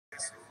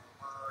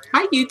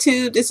Hi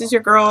YouTube, this is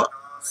your girl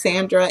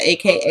Sandra,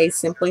 aka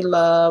Simply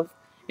Love,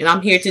 and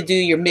I'm here to do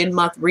your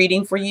mid-month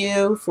reading for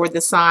you for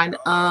the sign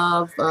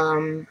of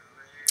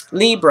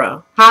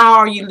Libra. How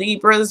are you,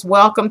 Libras?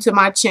 Welcome to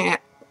my channel.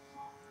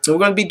 We're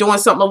going to be doing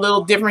something a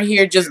little different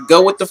here. Just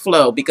go with the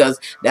flow, because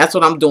that's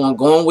what I'm doing,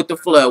 going with the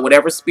flow.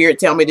 Whatever spirit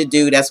tell me to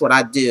do, that's what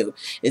I do.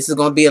 This is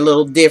going to be a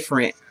little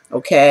different,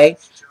 okay?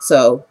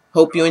 So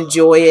hope you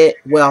enjoy it.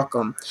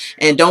 Welcome.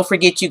 And don't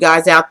forget, you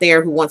guys out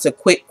there who wants a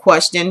quick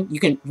question,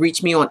 you can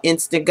reach me on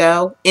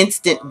INSTANTGO.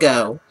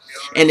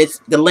 And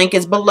the link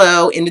is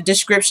below in the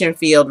description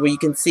field, where you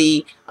can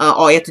see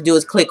all you have to do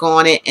is click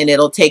on it, and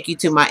it'll take you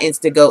to my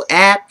INSTANTGO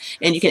app,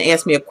 and you can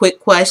ask me a quick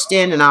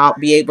question and I'll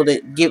be able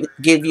to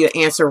give you an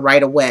answer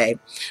right away.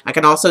 I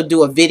can also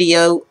do a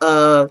video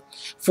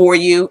for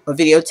you, a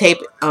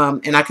videotape,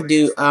 and I can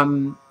do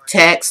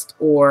text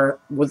or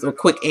with a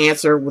quick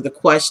answer with a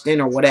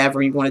question or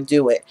whatever you want to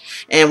do it.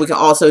 And we can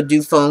also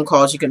do phone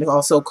calls. You can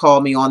also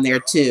call me on there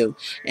too.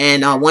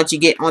 And once you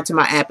get onto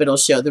my app, it'll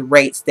show the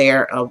rates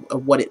there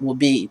of what it will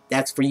be.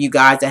 That's for you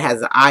guys that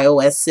has an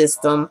iOS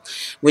system,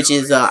 which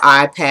is an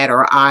iPad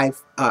or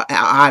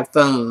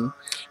iPhone.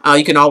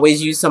 You can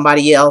always use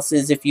somebody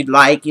else's if you'd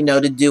like,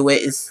 to do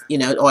it. Is all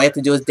you have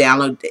to do is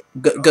download,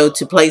 go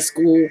to Play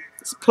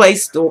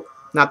Store,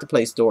 not the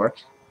Play Store.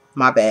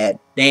 My bad.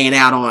 They ain't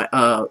out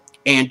on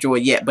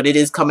Android yet, but it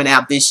is coming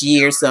out this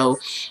year, so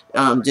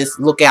just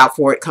look out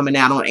for it coming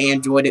out on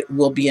Android. It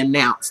will be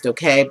announced,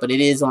 okay? But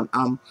it is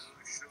on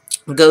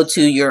go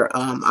to your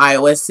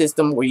iOS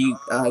system, where you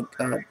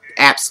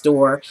App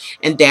Store,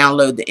 and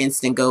download the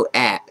INSTANTGO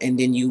app, and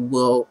then you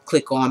will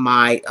click on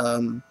my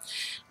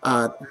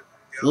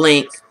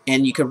link,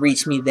 and you can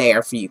reach me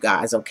there for you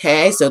guys,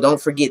 okay? So don't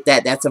forget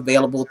that that's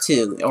available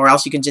too. Or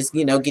else you can just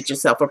get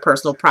yourself a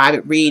personal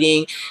private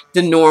reading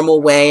the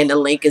normal way, and the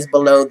link is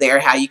below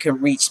there how you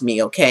can reach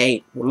me,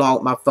 okay, along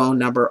with my phone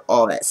number,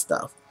 all that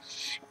stuff.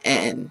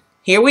 And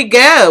here we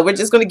go. We're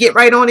just going to get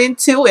right on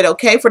into it,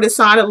 okay? For the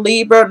sign of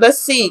Libra, let's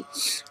see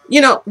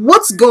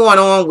what's going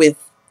on with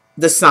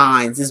the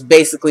signs is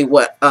basically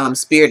what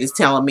Spirit is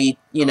telling me,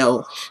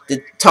 to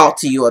talk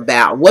to you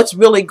about. What's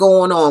really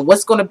going on?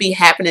 What's going to be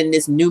happening in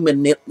this new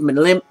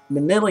millennium?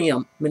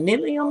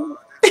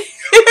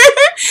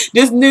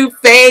 This new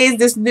phase,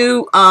 this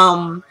new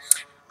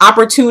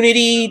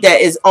opportunity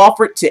that is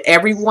offered to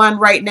everyone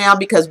right now,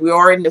 because we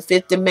are in the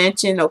fifth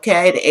dimension,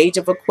 okay? The age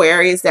of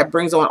Aquarius, that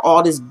brings on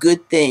all these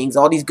good things,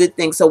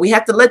 So we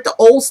have to let the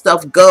old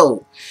stuff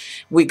go.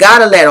 We got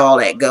to let all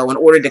that go in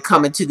order to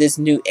come into this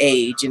new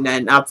age. And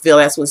then I feel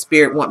that's what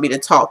Spirit want me to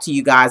talk to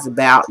you guys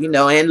about,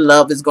 and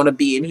love is going to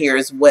be in here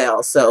as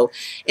well. So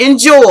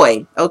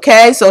enjoy,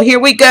 okay? So here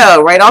we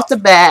go, right off the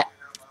bat.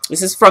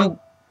 This is for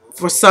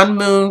Sun,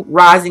 Moon,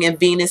 Rising, and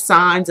Venus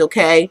signs,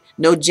 okay?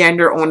 No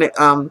gender on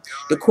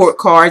the court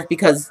cards,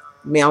 because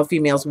male and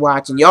female's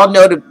watching. Y'all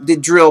know the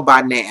drill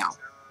by now,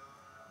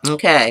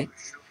 okay?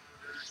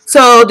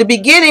 So the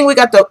beginning, we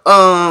got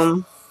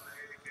the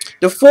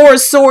Four of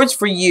Swords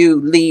for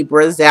you,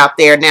 Libras, out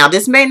there. Now,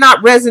 this may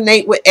not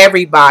resonate with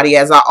everybody,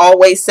 as I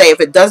always say. If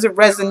it doesn't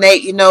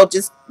resonate,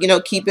 just,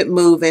 keep it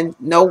moving.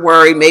 No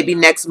worry. Maybe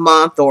next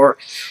month, or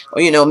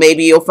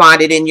maybe you'll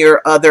find it in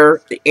your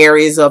other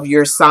areas of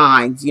your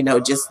signs.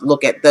 Just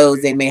look at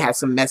those. They may have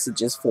some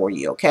messages for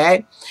you,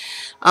 okay?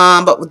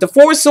 But with the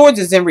Four of Swords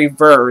is in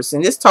reverse,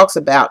 and this talks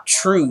about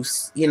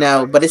truce,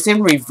 but it's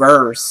in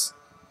reverse.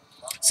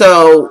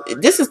 So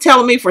this is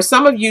telling me, for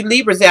some of you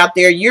Libras out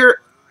there, you're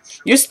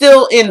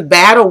still in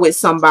battle with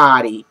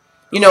somebody.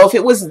 If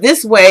it was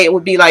this way, it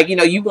would be like,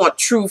 you want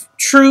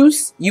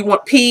truce, you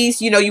want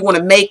peace, you want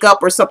to make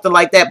up or something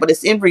like that. But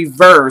it's in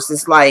reverse.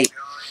 It's like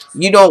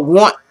you don't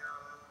want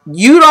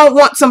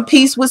some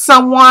peace with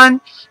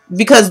someone,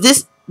 because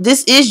this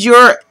is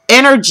your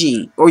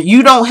energy, or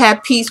you don't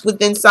have peace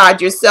within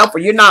inside yourself, or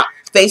you're not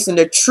facing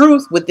the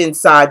truth within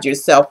inside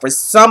yourself. For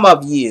some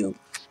of you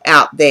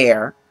out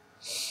there,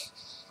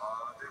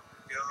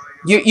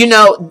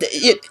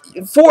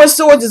 Four of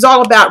Swords is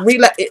all about in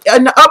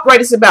the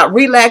upright, it's about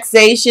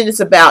relaxation.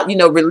 It's about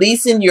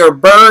releasing your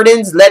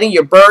burdens, letting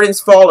your burdens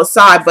fall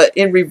aside. But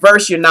in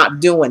reverse, you're not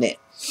doing it.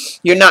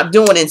 You're not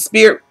doing it. And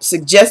Spirit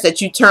suggests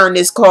that you turn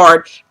this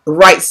card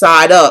right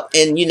side up,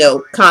 and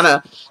kind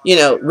of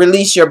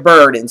release your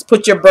burdens,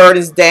 put your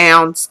burdens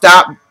down,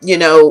 stop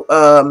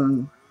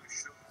being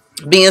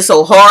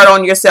so hard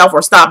on yourself,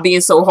 or stop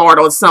being so hard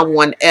on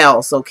someone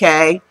else,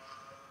 okay?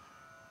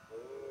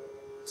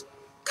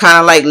 Kind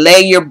of like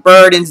lay your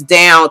burdens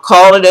down,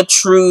 call it a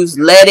truce,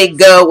 let it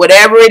go.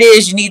 Whatever it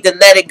is, you need to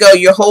let it go.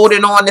 You're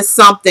holding on to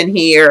something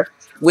here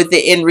with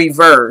it in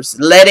reverse.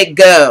 Let it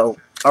go,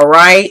 all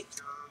right?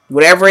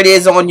 Whatever it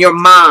is on your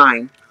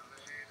mind.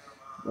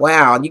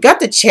 Wow, you got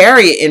the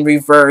Chariot in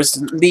reverse,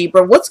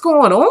 Libra. What's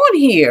going on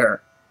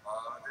here?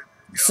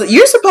 So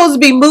you're supposed to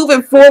be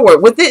moving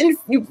forward. Within,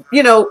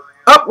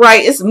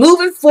 upright, it's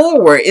moving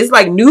forward. It's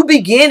like new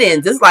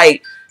beginnings. It's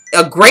like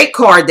a great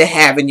card to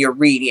have in your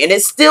reading, and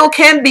it still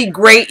can be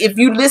great if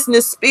you listen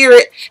to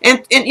Spirit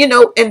and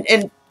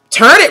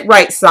turn it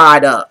right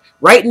side up.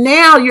 Right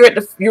now,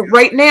 you're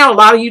right now. A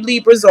lot of you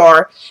Libras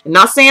are, and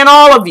not saying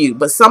all of you,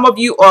 but some of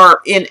you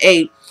are in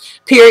a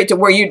period to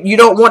where you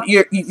don't want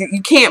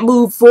you can't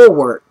move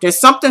forward. There's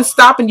something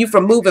stopping you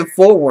from moving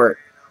forward.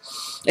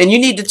 And you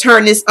need to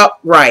turn this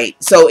upright.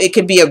 So it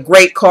could be a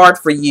great card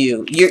for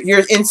you.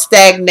 You're in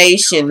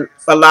stagnation.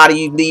 A lot of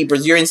you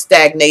Libras, you're in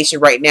stagnation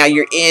right now.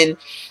 You're in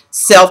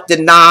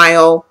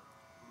self-denial.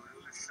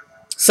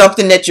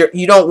 Something that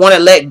you don't want to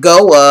let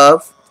go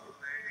of.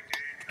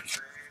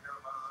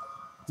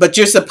 But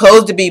you're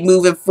supposed to be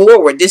moving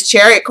forward. This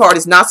Chariot card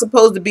is not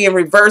supposed to be in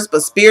reverse,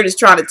 but Spirit is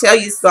trying to tell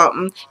you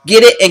something.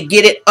 Get it and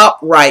get it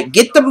upright.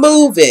 Get the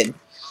moving.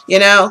 You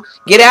know,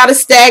 get out of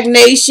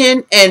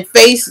stagnation and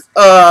face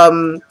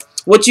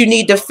what you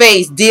need to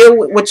face. Deal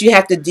with what you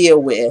have to deal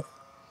with.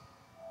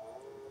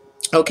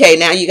 Okay,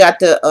 now you got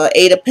the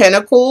Eight of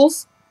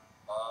Pentacles.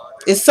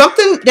 It's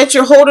something that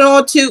you're holding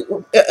on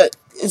to.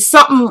 It's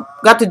something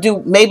got to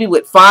do maybe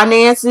with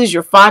finances,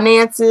 your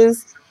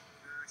finances.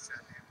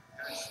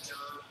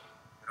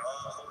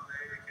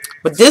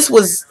 But this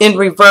was in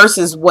reverse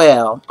as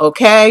well.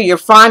 Okay, your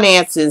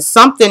finances,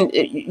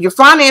 your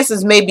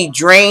finances may be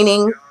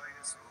draining.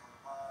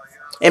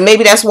 And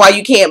maybe that's why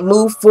you can't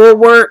move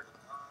forward.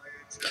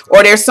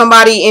 Or there's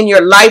somebody in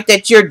your life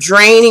that you're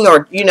draining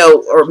or,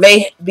 or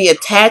may be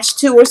attached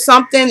to or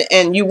something.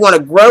 And you want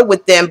to grow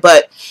with them,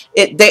 but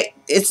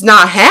it's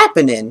not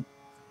happening.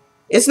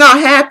 It's not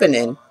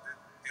happening.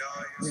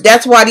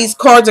 That's why these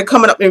cards are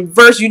coming up in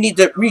reverse. You need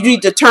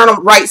to turn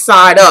them right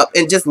side up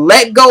and just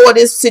let go of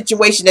this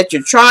situation that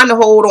you're trying to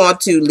hold on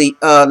to,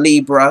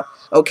 Libra.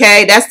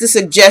 Okay, that's the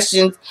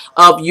suggestion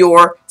of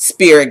your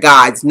spirit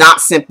guides,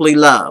 not simply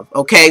love.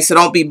 Okay, so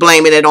don't be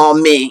blaming it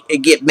on me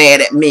and get mad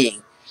at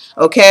me.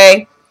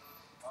 Okay,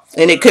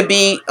 and it could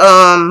be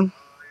now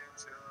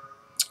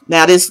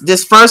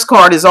this first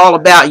card is all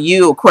about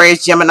you,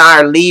 Aquarius,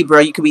 Gemini, or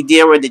Libra. You could be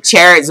dealing with the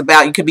Chariots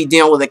you could be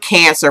dealing with a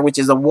Cancer, which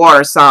is a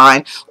water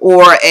sign,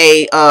 or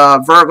a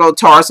Virgo,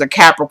 Taurus, or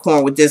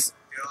Capricorn with this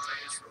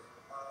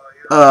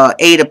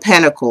Eight of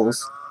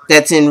Pentacles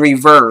that's in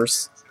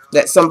reverse.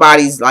 That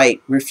somebody's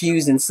like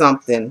refusing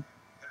something.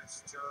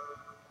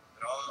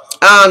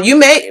 You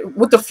may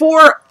with the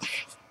four.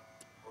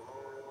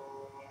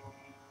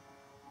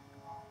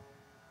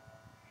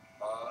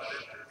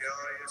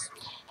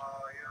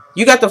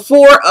 You got the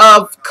Four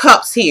of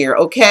Cups here,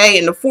 okay?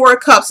 And the Four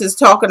of Cups is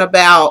talking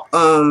about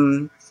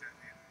or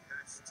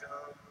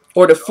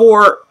the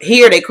four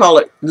here, they call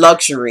it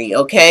luxury,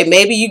 okay?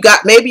 Maybe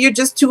you're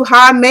just too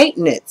high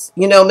maintenance.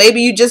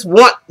 Maybe you just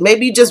want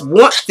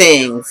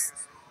things.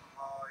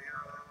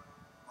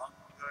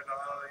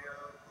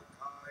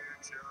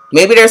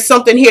 Maybe there's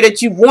something here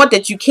that you want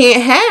that you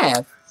can't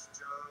have.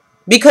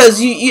 Because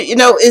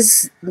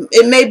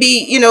it may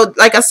be,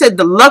 like I said,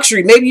 the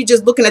luxury. Maybe you're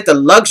just looking at the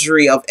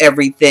luxury of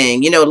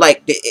everything,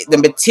 like the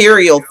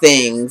material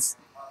things.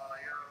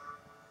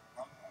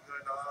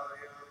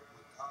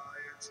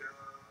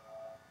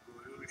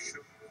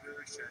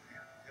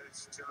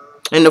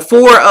 And the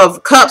Four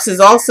of Cups is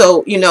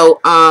also,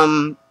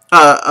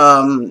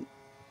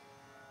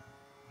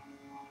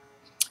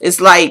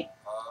 it's like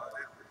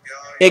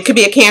it could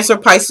be a Cancer,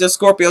 Pisces,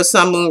 Scorpio,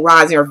 Sun, Moon,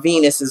 Rising, or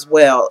Venus as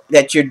well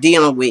that you're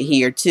dealing with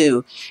here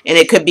too. And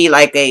it could be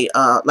like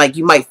like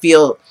you might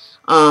feel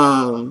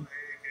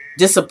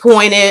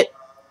disappointed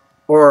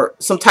or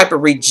some type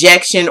of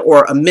rejection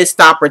or a missed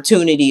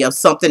opportunity of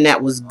something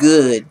that was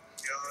good.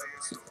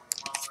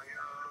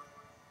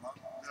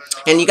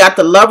 And you got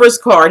the Lovers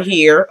card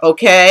here,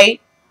 okay,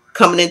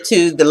 coming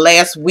into the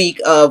last week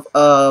of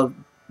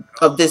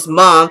this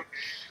month.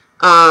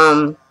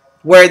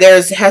 Where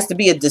has to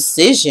be a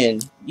decision.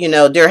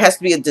 There has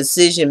to be a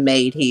decision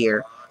made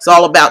here. It's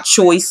all about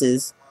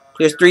choices.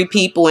 There's three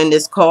people in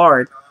this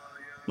card.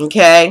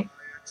 Okay?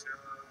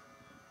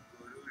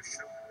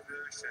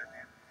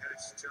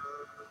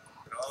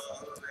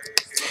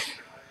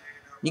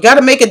 You got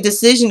to make a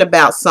decision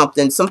about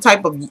something. Some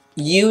type of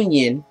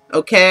union.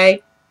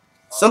 Okay?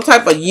 Some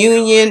type of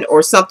union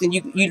or something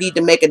you need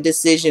to make a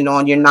decision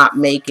on. You're not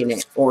making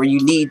it. Or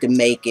you need to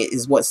make it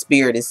is what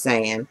Spirit is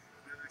saying.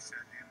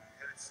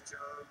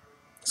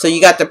 So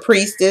you got the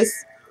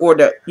Priestess or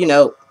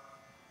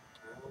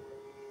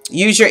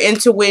use your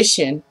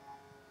intuition.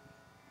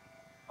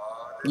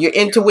 Your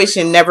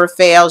intuition never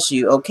fails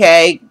you,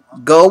 okay?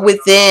 Go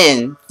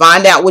within.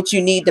 Find out what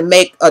you need to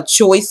make a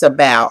choice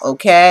about,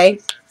 okay?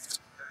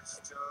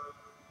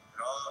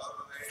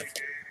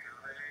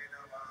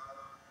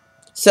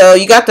 So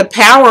you got the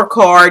Power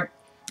card,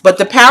 but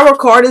the Power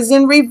card is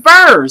in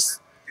reverse.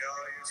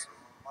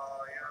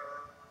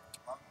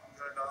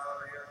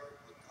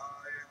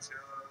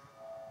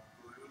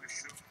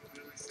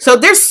 So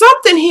there's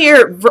something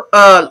here,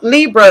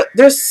 Libra.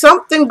 There's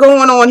something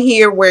going on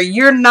here where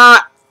you're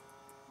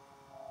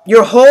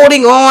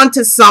holding on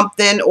to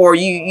something, or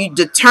you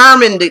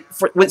determined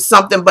with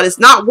something, but it's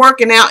not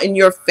working out in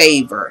your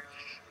favor.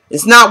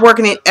 It's not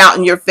working out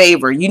in your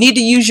favor. You need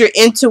to use your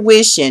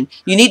intuition.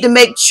 You need to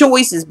make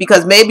choices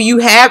because maybe you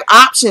have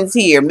options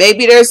here.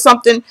 Maybe there's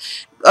something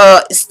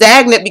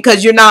stagnant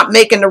because you're not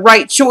making the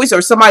right choice,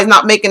 or somebody's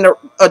not making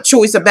a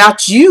choice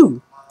about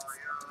you.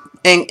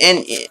 And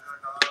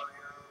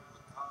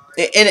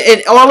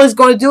all it's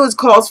going to do is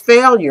cause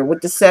failure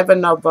with the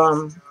seven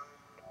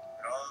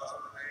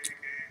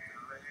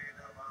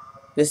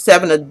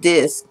of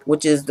disc,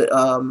 which is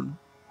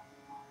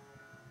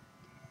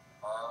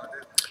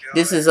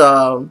this is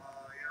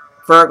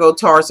Virgo,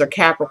 Taurus, or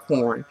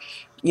Capricorn.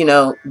 You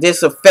know,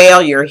 there's a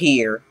failure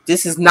here.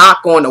 This is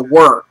not going to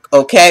work.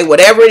 Okay,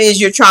 whatever it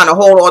is you're trying to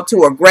hold on to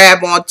or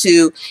grab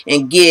onto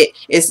and get,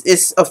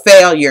 it's a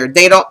failure.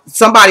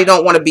 Somebody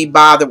don't want to be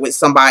bothered with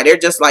somebody. They're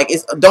just like,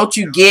 don't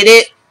you get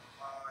it?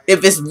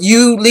 If it's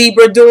you,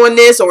 Libra, doing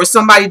this, or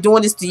somebody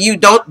doing this to you,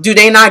 do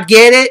they not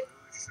get it?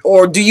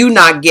 Or do you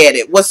not get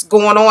it? What's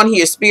going on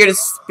here? Spirit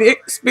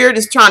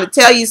is trying to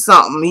tell you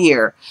something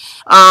here.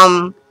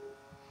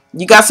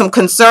 You got some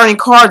concerning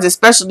cards,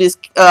 especially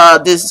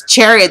this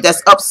Chariot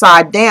that's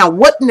upside down.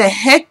 What in the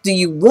heck do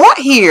you want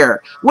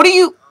here? What are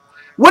you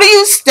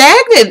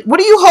stagnant?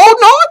 What are you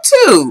holding on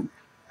to?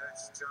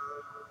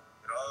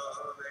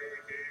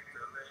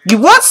 You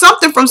want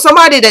something from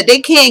somebody that they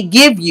can't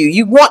give you.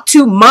 You want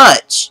too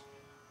much.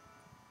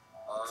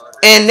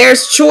 And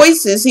there's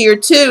choices here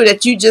too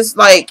that you just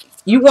like,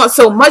 you want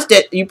so much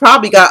that you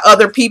probably got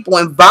other people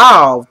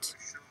involved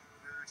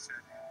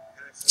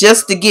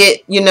just to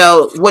get, you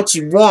know, what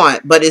you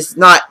want, but it's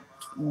not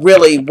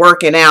really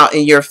working out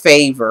in your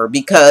favor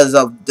because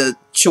of the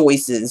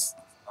choices.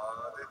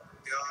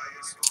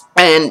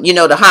 And, you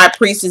know, the High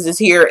Priestess is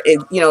here,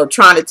 you know,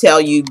 trying to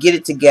tell you, get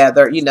it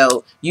together, you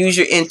know, use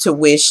your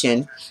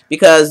intuition,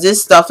 because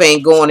this stuff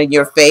ain't going in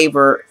your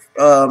favor.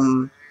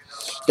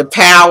 The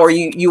power,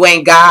 you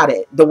ain't got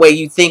it the way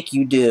you think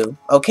you do.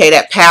 Okay,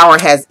 that power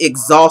has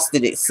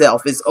exhausted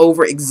itself. It's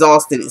over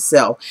exhausted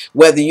itself.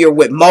 Whether you're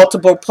with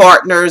multiple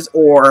partners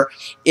or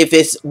if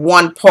it's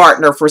one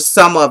partner for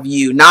some of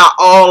you, not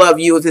all of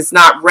you, if it's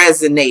not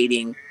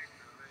resonating.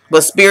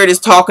 But Spirit is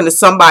talking to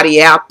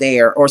somebody out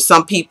there, or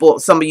some people,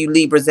 some of you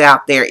Libras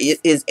out there. It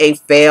is a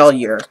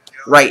failure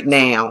right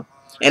now.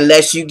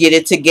 Unless you get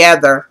it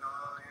together,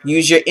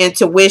 use your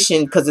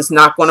intuition, because it's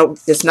not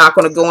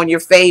gonna go in your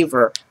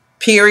favor.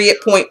 Period,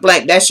 point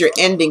blank. That's your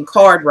ending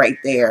card right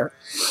there.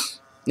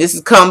 This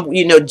is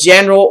you know,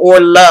 general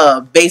or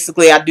love.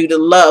 Basically, I do the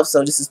love,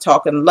 so this is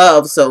talking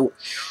love. So,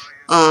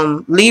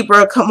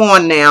 Libra, come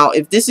on now.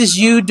 If this is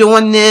you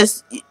doing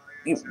this,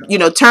 you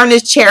know, turn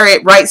this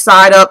Chariot right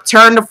side up.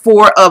 Turn the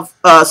Four of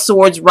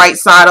Swords right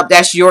side up.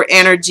 That's your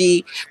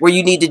energy where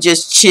you need to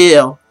just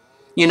chill.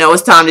 You know,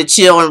 it's time to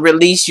chill and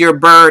release your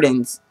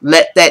burdens.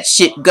 Let that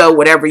shit go,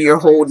 whatever you're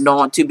holding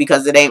on to,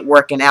 because it ain't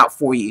working out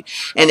for you.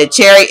 And the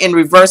Chariot in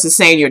reverse is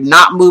saying you're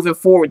not moving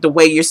forward the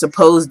way you're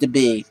supposed to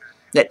be.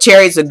 That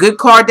Chariot's a good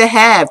card to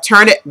have.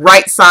 Turn it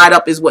right side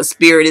up is what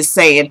Spirit is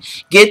saying.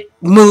 Get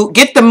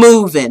the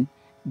moving.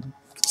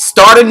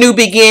 Start a new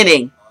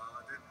beginning.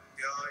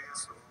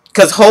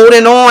 Because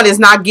holding on is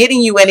not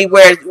getting you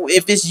anywhere.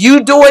 If it's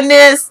you doing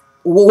this,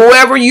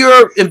 whoever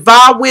you're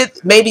involved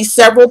with, maybe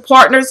several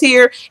partners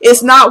here,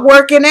 it's not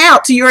working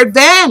out to your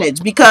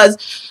advantage,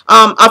 because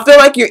I feel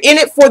like you're in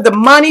it for the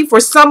money for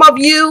some of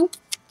you,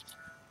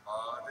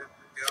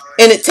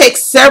 and it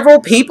takes several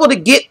people to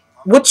get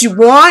what you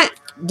want.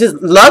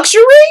 Just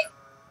luxury?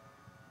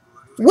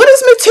 What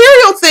is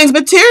material things?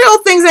 Material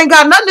things ain't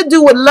got nothing to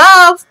do with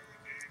love.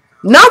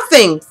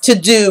 Nothing to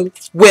do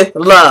with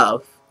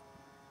love.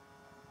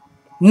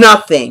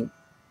 Nothing.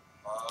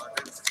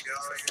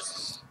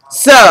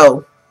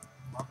 So,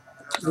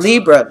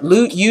 Libra,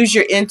 use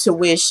your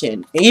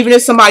intuition. Even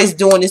if somebody's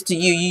doing this to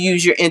you, you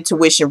use your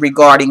intuition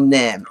regarding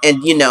them.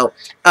 And, you know,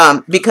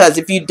 because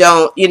if you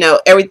don't, you know,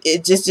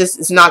 it just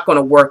it's not going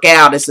to work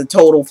out. It's a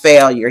total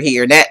failure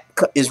here. And that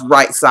is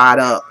right side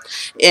up.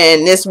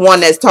 And this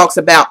one that talks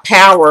about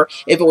power,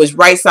 if it was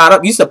right side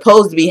up, you're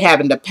supposed to be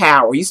having the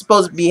power. You're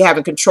supposed to be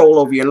having control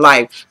over your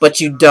life,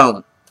 but you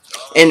don't.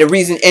 And the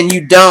reason, and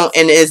you don't,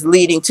 and it's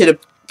leading to the,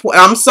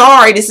 I'm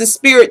sorry, this is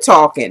Spirit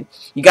talking.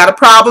 You got a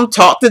problem,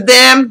 talk to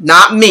them,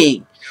 not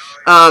me.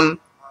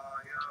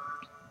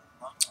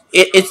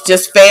 It's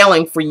just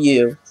failing for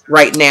you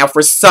right now.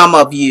 For some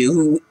of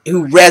you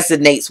who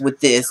resonates with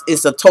this,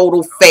 it's a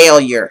total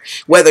failure.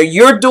 Whether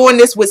you're doing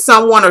this with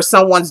someone or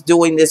someone's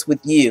doing this with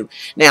you.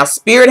 Now,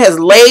 Spirit has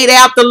laid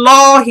out the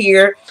law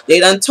here. They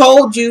done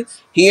told you,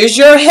 here's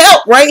your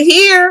help right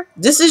here.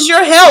 This is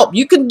your help.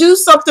 You can do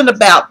something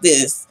about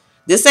this.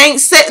 This ain't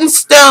set in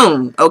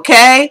stone,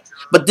 okay?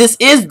 But this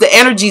is the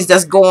energies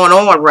that's going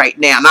on right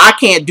now. Now, I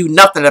can't do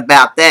nothing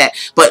about that,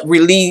 but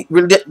relay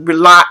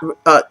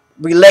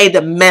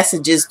the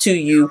messages to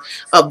you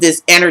of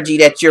this energy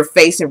that you're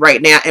facing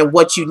right now and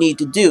what you need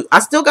to do. I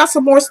still got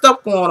some more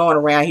stuff going on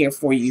around here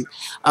for you,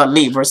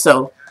 Libra.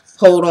 So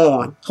hold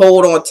on.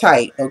 Hold on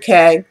tight,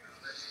 okay?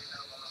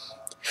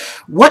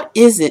 What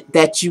is it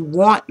that you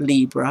want,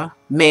 Libra,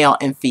 male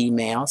and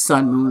female,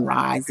 sun, moon,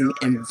 rising,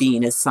 and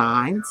Venus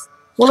signs?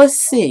 Well, let's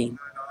see.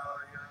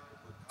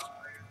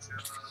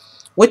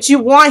 What you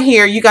want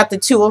here, you got the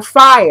Two of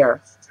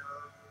Fire.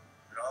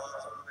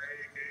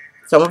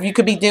 Some of you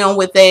could be dealing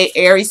with a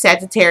Aries,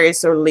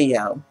 Sagittarius, or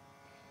Leo.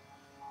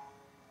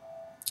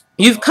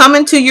 You've come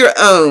into your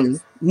own.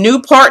 New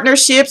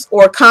partnerships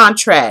or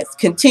contracts.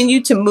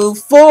 Continue to move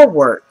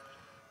forward.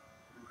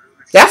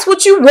 That's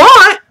what you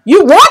want.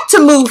 You want to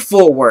move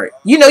forward.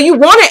 You know, you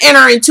want to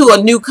enter into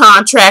a new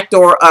contract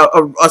or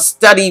a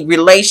steady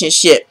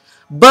relationship.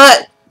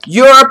 But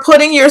you're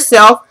putting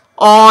yourself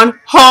on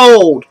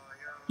hold.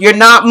 You're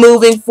not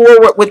moving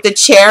forward with the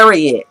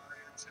Chariot.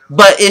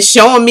 But it's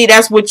showing me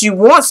that's what you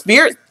want,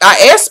 Spirit.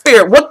 I asked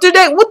Spirit, what do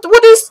they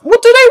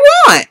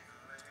want?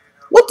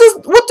 What do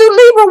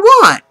Libra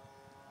want?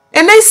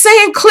 And they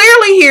saying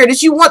clearly here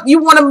that you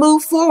want to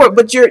move forward,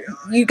 but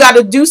you got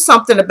to do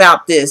something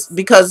about this,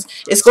 because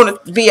it's going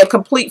to be a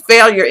complete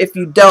failure if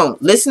you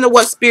don't. Listen to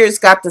what Spirit's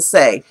got to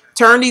say.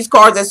 Turn these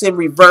cards that's in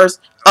reverse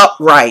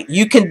upright.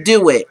 You can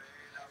do it.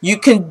 You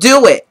can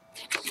do it,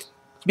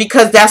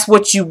 because that's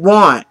what you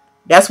want.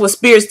 That's what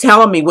Spirit's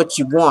telling me what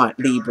you want,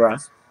 Libra.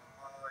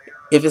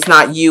 If it's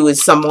not you,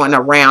 it's someone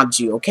around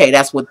you. Okay,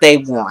 that's what they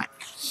want.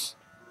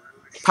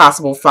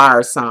 Possible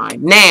fire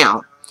sign.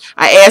 Now,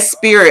 I asked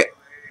Spirit,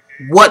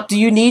 what do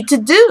you need to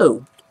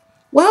do?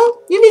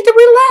 Well, you need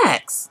to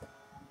relax.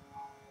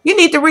 You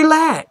need to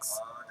relax.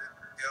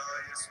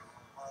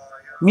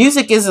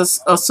 Music is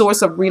a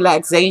source of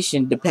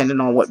relaxation, depending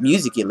on what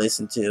music you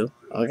listen to.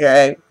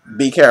 Okay?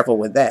 Be careful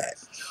with that.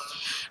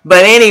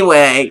 But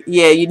anyway,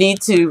 yeah, you need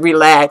to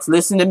relax.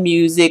 Listen to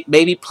music.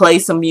 Maybe play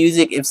some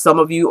music. If some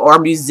of you are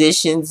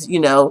musicians,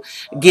 you know,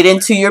 get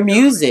into your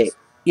music,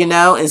 you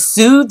know, and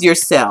soothe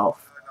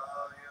yourself.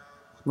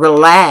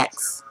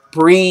 Relax.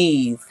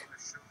 Breathe.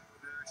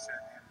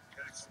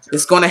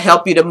 It's going to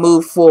help you to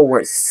move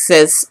forward,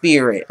 says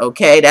Spirit.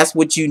 Okay, that's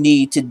what you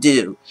need to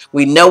do.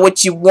 We know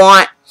what you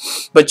want,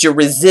 but you're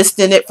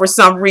resisting it for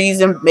some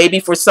reason.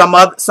 Maybe for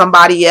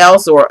somebody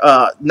else, or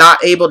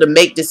not able to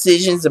make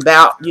decisions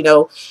about, you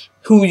know,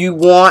 who you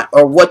want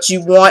or what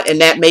you want, and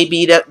that may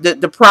be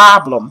the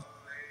problem.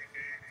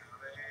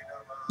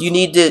 You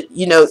need to,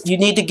 you know, you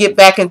need to get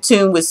back in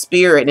tune with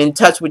Spirit, in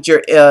touch with your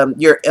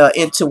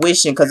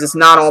intuition, because it's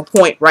not on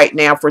point right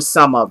now for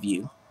some of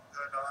you.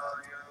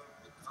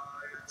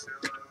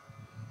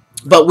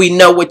 But we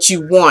know what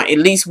you want. At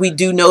least we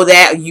do know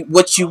that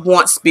what you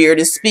want. Spirit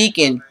is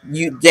speaking.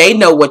 They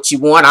know what you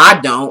want. I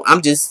don't.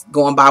 I'm just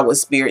going by what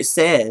Spirit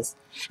says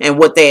and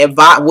what they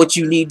advise, what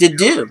you need to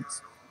do.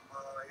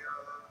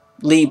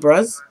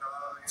 Libras,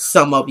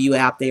 some of you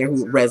out there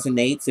who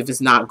resonates. If it's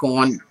not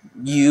going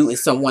you,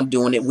 it's someone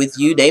doing it with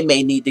you. They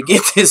may need to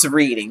get this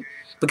reading,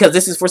 because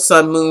this is for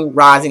Sun, Moon,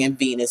 Rising, and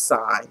Venus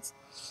signs.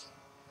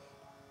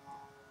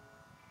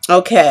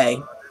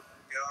 Okay.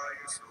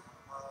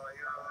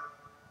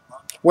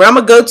 Where I'm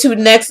going to go to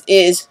next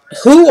is,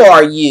 who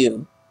are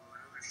you?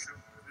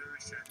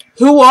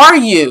 Who are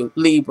you,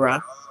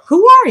 Libra?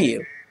 Who are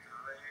you?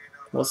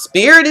 Well,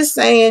 Spirit is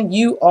saying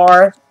you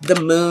are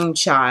the moon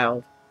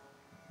child.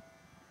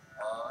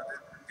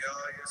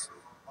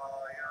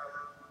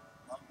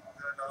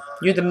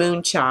 You're the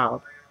moon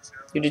child.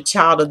 You're the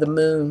child of the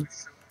moon.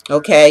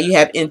 Okay, you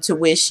have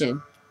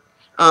intuition.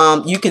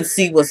 You can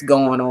see what's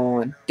going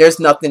on. There's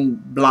nothing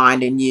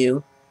blinding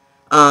you.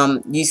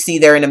 You see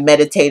they're in a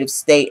meditative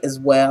state as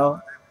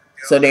well.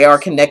 So they are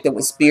connected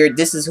with Spirit.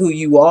 This is who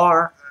you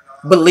are.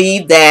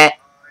 Believe that,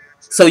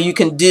 so you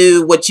can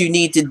do what you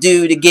need to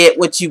do to get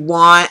what you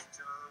want,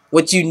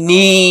 what you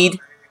need.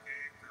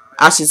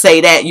 I should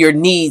say that, your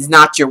needs,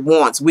 not your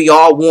wants. We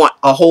all want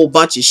a whole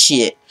bunch of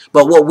shit.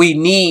 But what we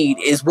need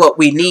is what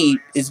we need,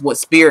 is what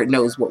Spirit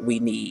knows what we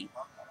need.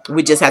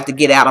 We just have to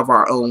get out of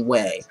our own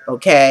way.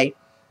 Okay?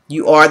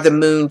 You are the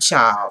moon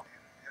child.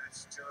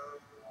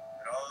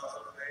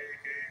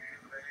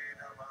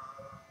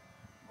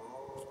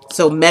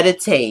 So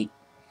meditate.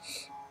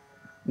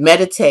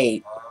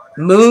 Meditate.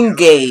 Moon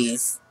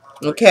gaze.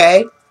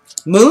 Okay?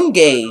 Moon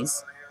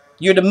gaze.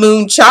 You're the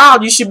moon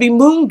child. You should be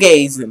moon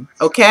gazing.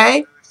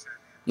 Okay?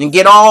 And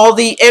get all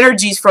the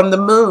energies from the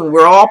moon.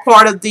 We're all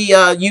part of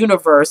the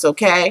universe.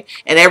 Okay?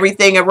 And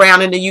everything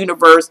around in the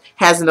universe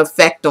has an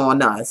effect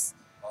on us.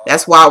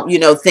 That's why, you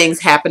know,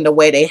 things happen the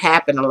way they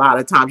happen a lot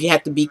of times. You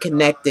have to be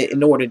connected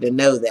in order to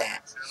know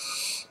that.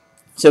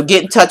 So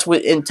get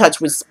in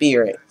touch with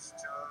Spirit.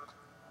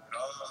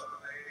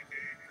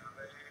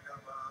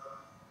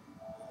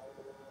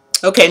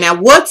 Okay, now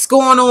what's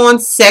going on,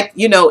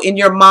 you know, in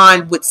your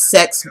mind with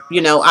sex?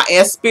 You know, I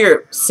asked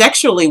Spirit,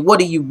 sexually, what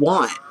do you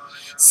want?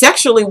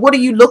 Sexually, what are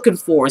you looking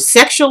for?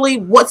 Sexually,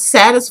 what's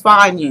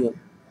satisfying you?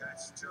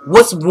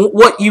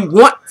 What you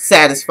want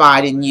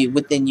satisfied in you,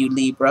 within you,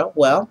 Libra?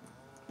 Well,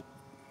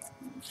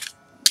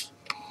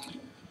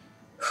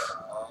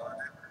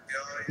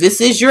 this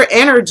is your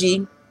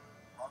energy.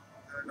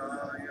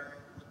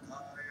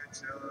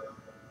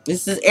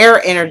 This is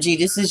air energy.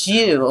 This is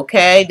you,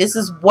 okay? This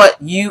is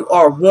what you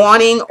are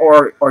wanting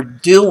or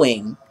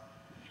doing.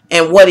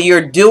 And what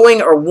you're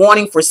doing or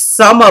wanting for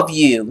some of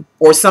you,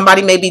 or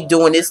somebody may be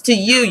doing this to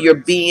you, you're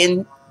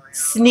being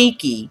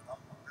sneaky.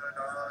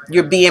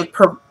 You're being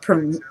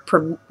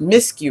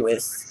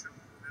promiscuous.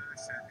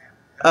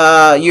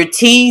 You're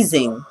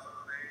teasing.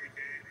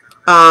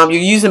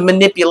 You're using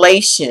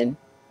manipulation.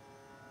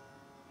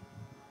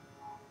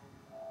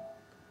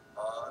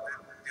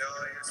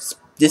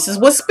 This is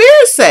what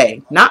spirits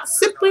say, not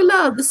simply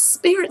love. The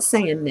spirit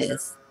saying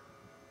this.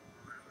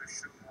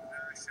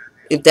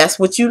 If that's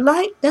what you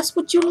like, that's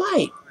what you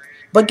like.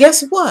 But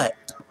guess what?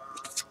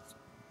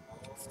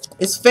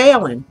 It's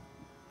failing.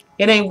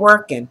 It ain't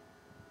working.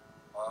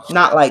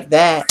 Not like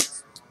that.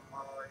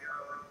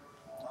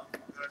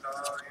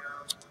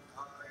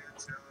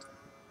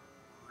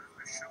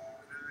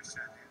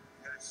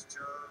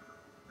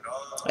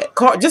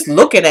 Just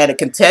looking at it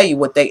can tell you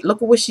what they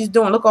look at what she's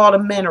doing. Look at all the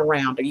men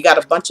around her. You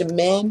got a bunch of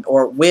men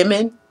or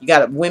women.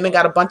 Women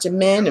got a bunch of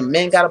men and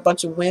men got a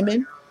bunch of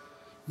women.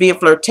 Being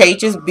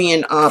flirtatious,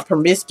 being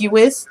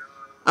promiscuous.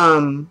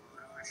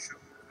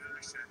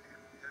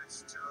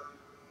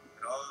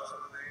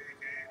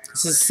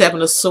 This is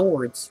Seven of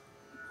Swords.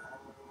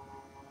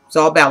 It's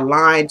all about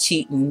lying,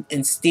 cheating,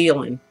 and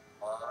stealing.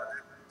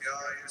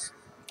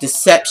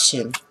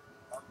 Deception.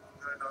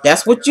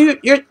 That's what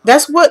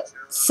that's what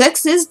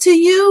sex is to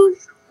you?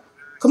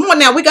 Come on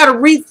now, we got to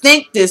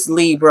rethink this,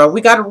 Libra.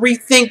 We got to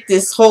rethink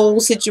this whole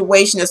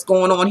situation that's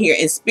going on here.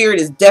 And Spirit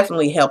is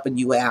definitely helping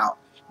you out.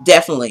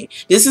 Definitely.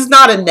 This is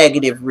not a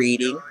negative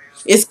reading.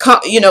 It's,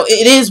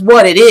 it is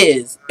what it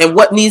is. And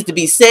what needs to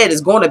be said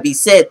is going to be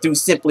said through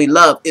Simply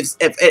Love. If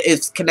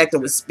it's connected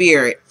with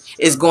Spirit,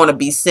 it's going to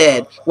be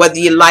said. Whether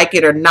you like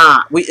it or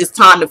not. It's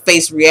time to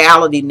face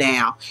reality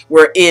now.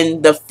 We're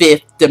in the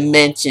 5th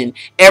dimension.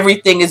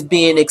 Everything is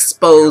being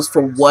exposed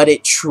for what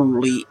it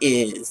truly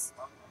is.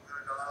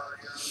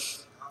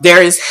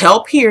 There is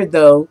help here,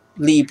 though,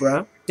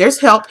 Libra.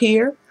 There's help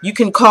here. You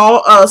can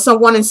call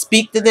someone and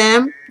speak to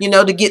them,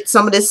 to get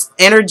some of this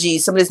energy,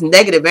 some of this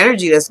negative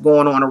energy that's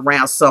going on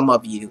around some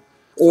of you.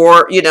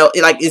 Or,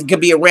 like it could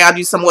be around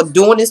you, someone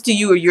doing this to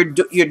you, or you're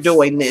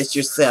doing this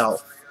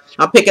yourself.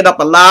 I'm picking up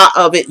a lot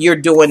of it. You're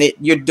doing it.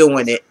 You're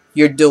doing it.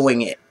 You're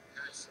doing it.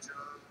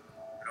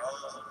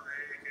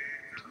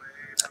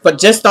 But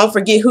just don't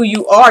forget who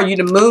you are.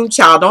 You're the moon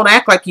child. Don't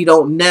act like you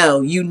don't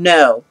know. You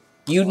know.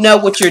 You know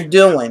what you're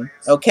doing,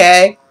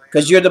 okay?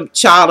 Because you're the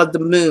child of the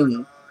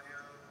moon.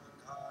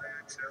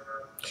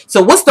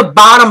 So what's the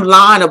bottom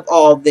line of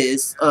all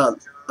this,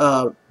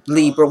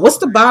 Libra? What's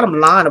the bottom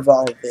line of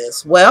all of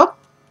this? Well,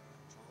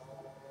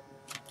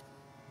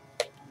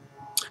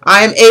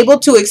 I am able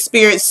to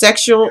experience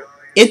sexual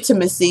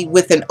intimacy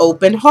with an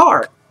open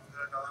heart.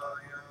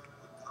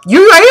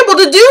 You're able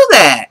to do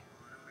that.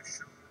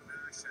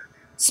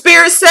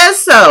 Spirit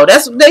says so.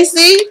 That's what they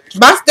see.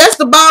 That's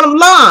the bottom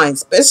line.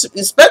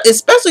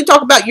 Especially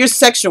talk about your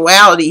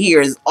sexuality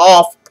here is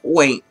off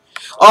point.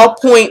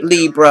 Off point,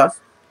 Libra.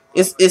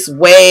 It's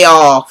way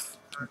off.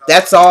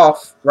 That's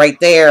off right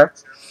there.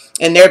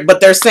 And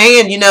they're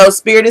saying,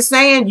 Spirit is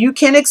saying you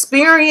can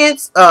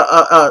experience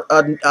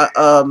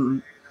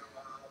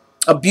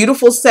a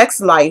beautiful sex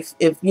life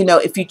if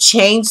you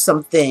change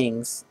some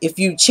things, if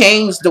you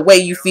change the way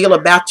you feel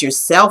about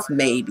yourself.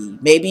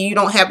 Maybe you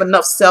don't have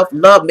enough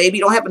self-love, maybe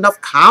you don't have enough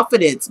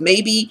confidence,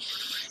 maybe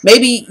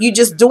you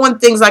just doing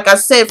things, like I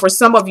said, for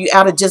some of you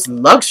out of just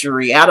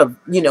luxury, out of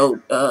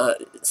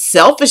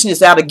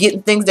selfishness, out of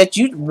getting things that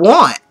you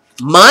want.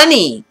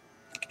 Money.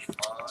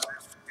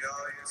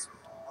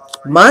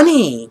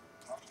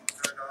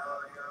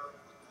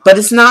 But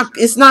it's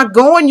not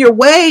going your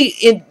way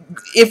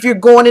if you're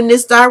going in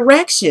this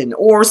direction,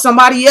 or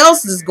somebody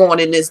else is going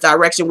in this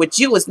direction with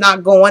you. It's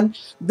not going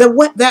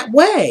that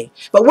way.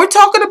 But we're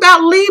talking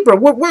about Libra.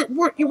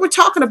 We're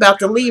talking about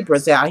the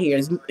Libras out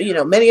here.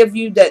 Many of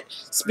you that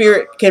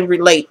Spirit can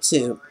relate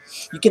to.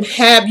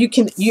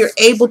 You're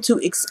able to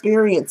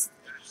experience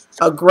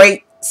a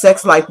great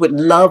sex life with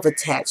love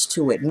attached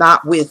to it,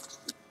 not with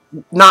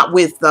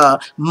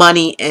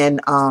money and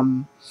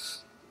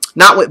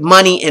not with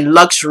money and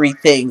luxury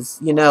things.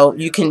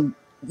 You can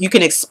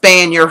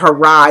expand your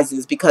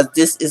horizons, because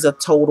this is a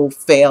total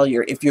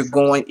failure if you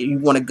want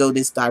to go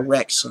this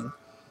direction.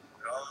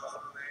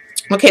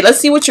 Okay,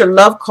 let's see what your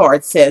love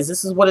card says.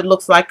 This is what it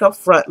looks like up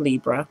front,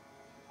 Libra.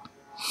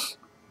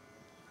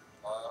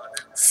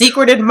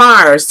 Secret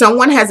admirer.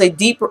 Someone has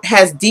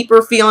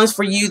deeper feelings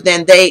for you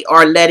than they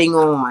are letting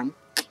on.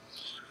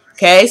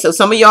 Okay, so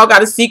some of y'all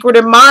got a secret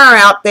admirer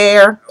out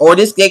there, or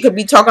they could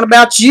be talking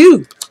about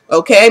you.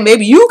 Okay,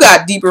 maybe you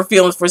got deeper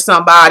feelings for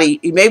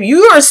somebody. Maybe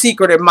you are a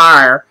secret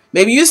admirer.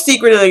 Maybe you're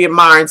secretly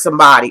admiring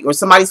somebody, or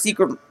somebody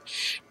secretly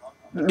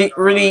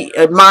really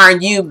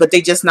admiring you, but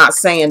they just not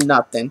saying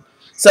nothing.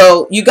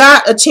 So you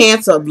got a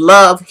chance of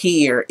love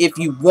here if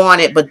you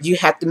want it, but you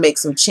have to make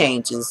some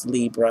changes,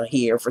 Libra,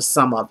 here for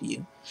some of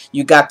you.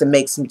 You got to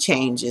make some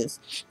changes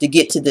to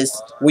get to this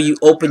where you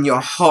open your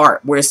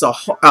heart, where it's a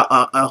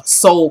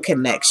soul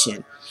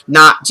connection.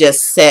 Not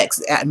just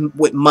sex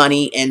with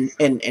money and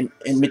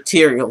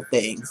material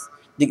things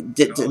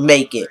to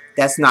make it.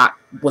 That's not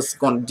what's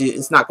going to do.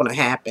 It's not going to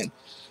happen.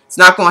 It's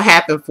not going to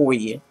happen for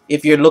you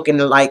if you're looking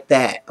like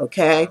that,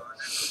 okay?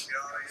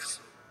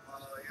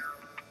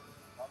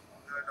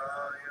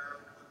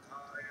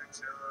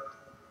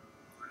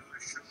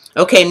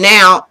 Okay,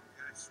 now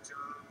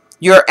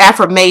Your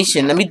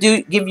affirmation. Let me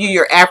give you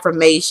your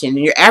affirmation.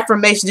 Your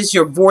affirmation is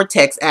your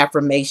vortex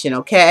affirmation,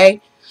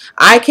 okay?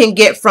 I can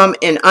get from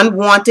an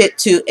unwanted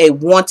to a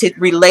wanted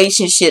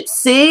relationship.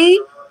 See?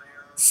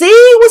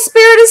 See what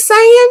Spirit is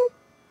saying?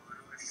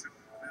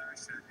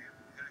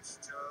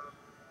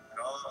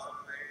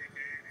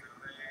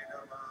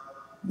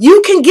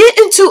 You can get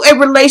into a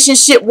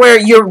relationship where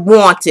you're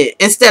wanted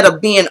instead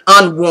of being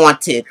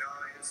unwanted.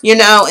 You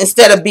know,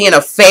 instead of being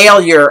a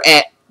failure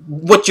at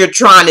what you're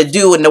trying to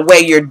do and the way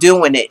you're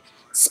doing it.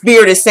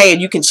 Spirit is saying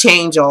you can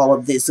change all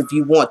of this if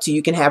you want to.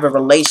 You can have a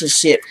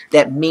relationship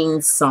that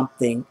means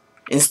something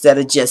instead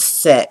of just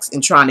sex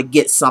and trying to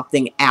get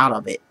something out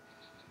of it.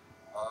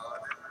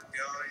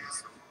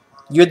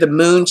 You're the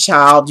moon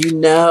child. You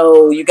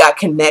know. You got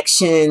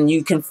connection.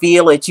 You can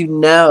feel it. You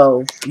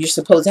know. You're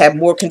supposed to have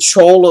more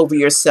control over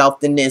yourself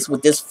than this.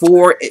 With this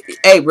 4,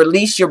 hey,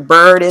 release your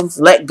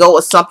burdens. Let go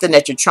of something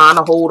that you're trying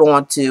to hold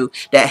on to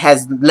that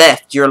has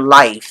left your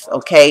life.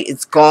 Okay?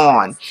 It's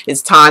gone.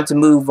 It's time to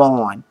move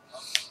on.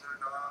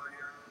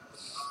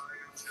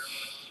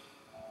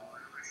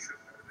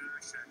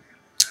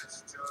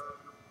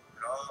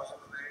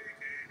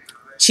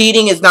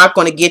 Cheating is not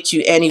going to get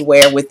you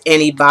anywhere with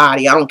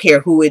anybody. I don't care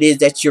who it is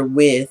that you're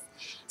with.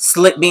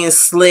 Being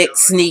slick,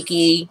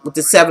 sneaky with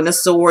the 7 of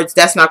Swords,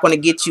 that's not going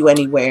to get you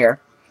anywhere.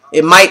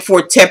 It might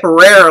for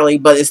temporarily,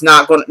 but it's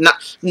not going to.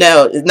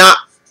 No, it's not.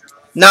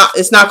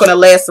 It's not going to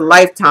last a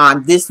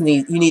lifetime.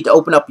 You need to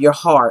open up your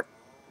heart.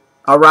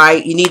 All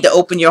right, you need to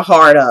open your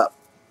heart up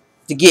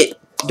to get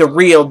the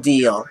real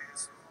deal.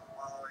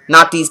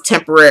 Not these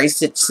temporary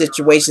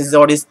situations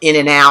or this in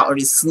and out or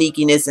this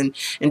sneakiness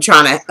and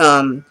trying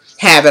to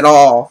have it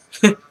all.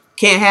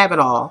 Can't have it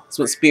all. That's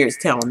what Spirit's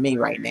telling me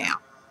right now.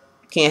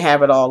 Can't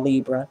have it all,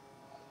 Libra.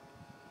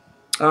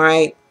 All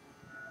right.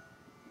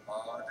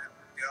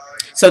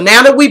 So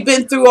now that we've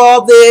been through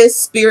all this,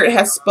 Spirit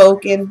has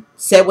spoken,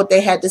 said what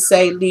they had to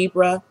say,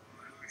 Libra.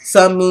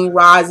 Sun, Moon,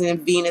 Rising,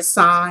 and Venus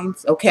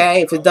signs.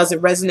 Okay. If it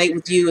doesn't resonate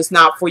with you, it's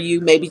not for you.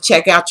 Maybe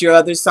check out your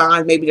other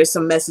signs. Maybe there's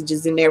some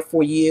messages in there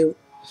for you.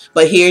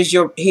 But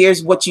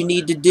here's what you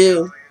need to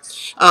do.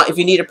 If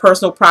you need a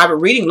personal private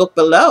reading, look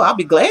below. I'll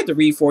be glad to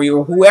read for you,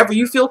 or whoever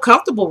you feel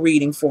comfortable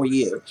reading for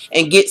you,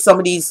 and get some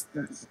of these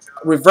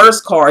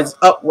reverse cards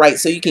upright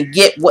so you can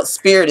get what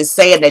Spirit is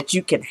saying that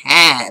you can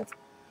have.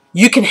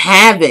 You can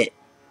have it.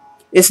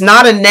 It's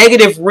not a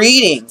negative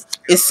reading.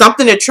 It's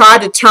something to try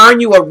to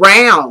turn you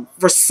around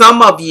for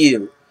some of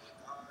you,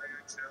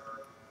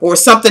 or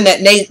something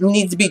that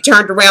needs to be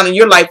turned around in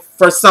your life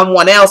for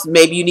someone else.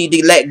 Maybe you need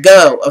to let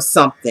go of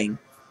something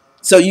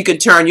so you can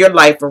turn your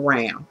life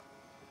around.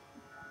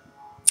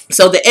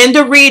 So the end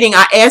of reading,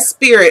 I asked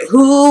Spirit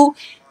who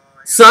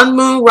Sun,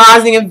 Moon,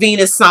 Rising, and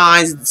Venus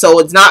signs. So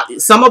it's not,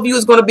 some of you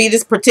is going to be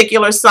this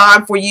particular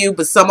sign for you,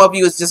 but some of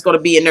you is just going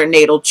to be in their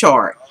natal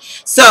chart.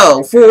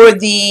 So for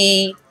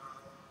the,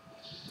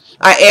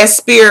 I asked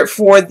Spirit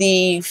for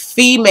the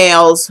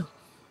females,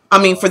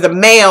 for the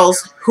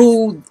males,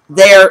 who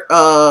their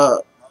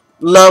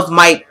love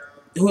might,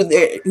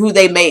 who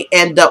they may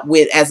end up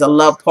with as a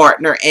love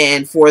partner.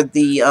 And for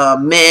the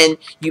men,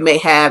 you may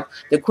have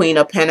the Queen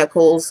of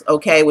Pentacles,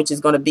 okay, which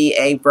is going to be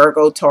a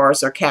Virgo,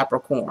 Taurus, or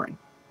Capricorn.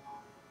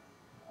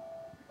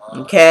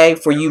 Okay,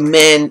 for you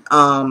men,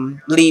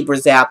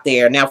 Libras out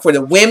there. Now for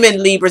the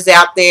women Libras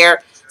out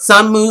there,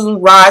 Sun,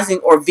 Moon, Rising,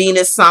 or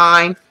Venus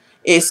sign,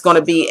 it's going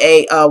to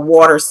be a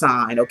water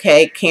sign,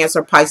 okay,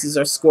 Cancer, Pisces,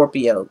 or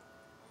Scorpio.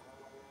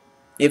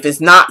 If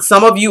it's not,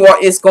 some of you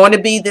it's going to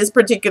be this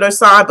particular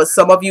sign, but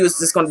some of you is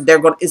just going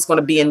to, it's going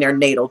to be in their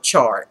natal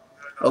chart.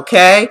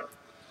 Okay.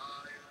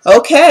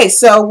 Okay.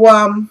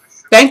 So,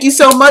 thank you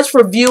so much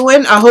for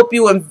viewing. I hope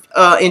you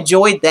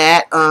enjoyed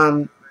that,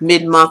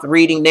 mid-month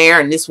reading there.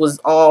 And this was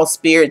all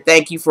Spirit.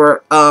 Thank you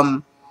for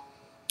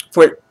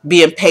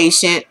being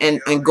patient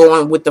and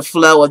going with the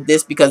flow of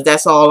this, because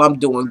that's all I'm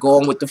doing,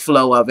 going with the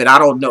flow of it. I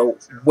don't know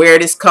where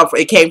this come from.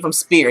 It came from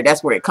Spirit.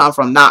 That's where it come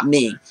from, not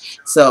me.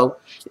 So,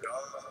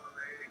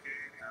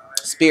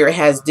 Spirit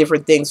has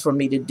different things for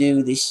me to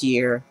do this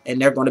year, and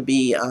they're going to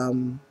be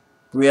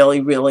really,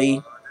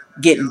 really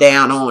getting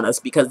down on us,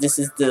 because this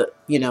is the,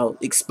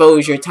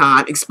 exposure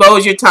time.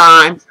 Exposure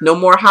time. No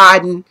more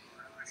hiding.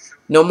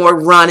 No more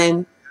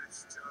running.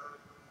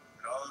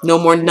 No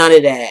more none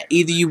of that.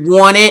 Either you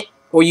want it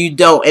or you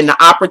don't, and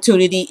the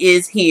opportunity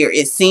is here.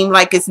 It seemed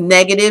like it's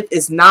negative.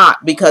 It's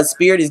not, because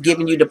Spirit is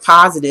giving you the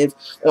positive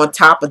on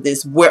top of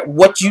this,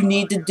 what you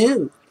need to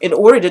do in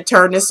order to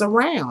turn this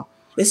around.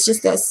 It's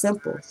just that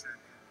simple.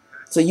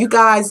 So you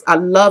guys, I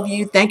love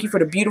you. Thank you for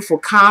the beautiful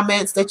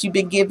comments that you've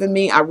been giving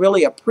me. I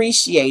really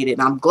appreciate it.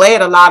 I'm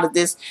glad a lot of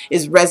this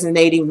is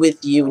resonating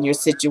with you and your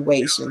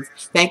situations.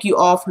 Thank you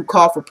all who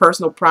called for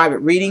personal private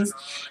readings.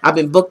 I've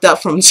been booked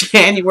up from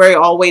January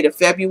all the way to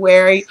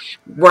February,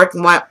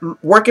 working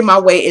my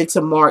way into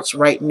March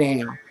right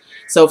now.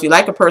 So if you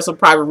like a personal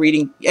private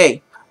reading,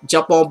 hey,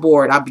 jump on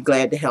board. I'll be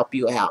glad to help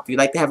you out. If you'd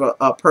like to have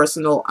a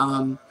personal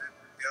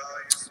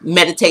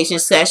meditation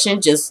session,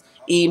 just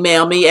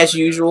email me as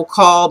usual,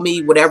 call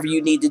me, whatever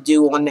you need to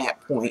do on that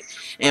point,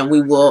 and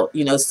we will,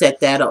 you know, set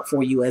that up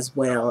for you as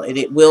well, and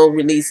it will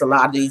release a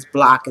lot of these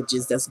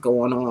blockages that's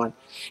going on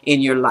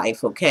in your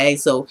life. Okay,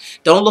 so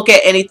don't look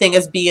at anything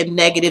as being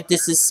negative.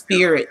 This is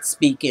spirit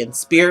speaking.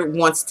 Spirit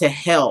wants to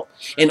help.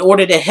 In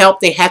order to help,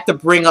 they have to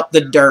bring up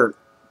the dirt.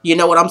 You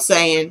know what I'm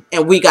saying?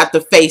 And we got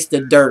to face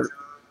the dirt,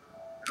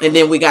 and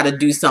then we got to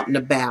do something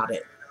about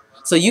it.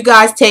 So you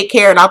guys take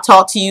care, and I'll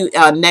talk to you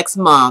next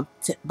month.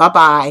 Bye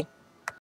bye.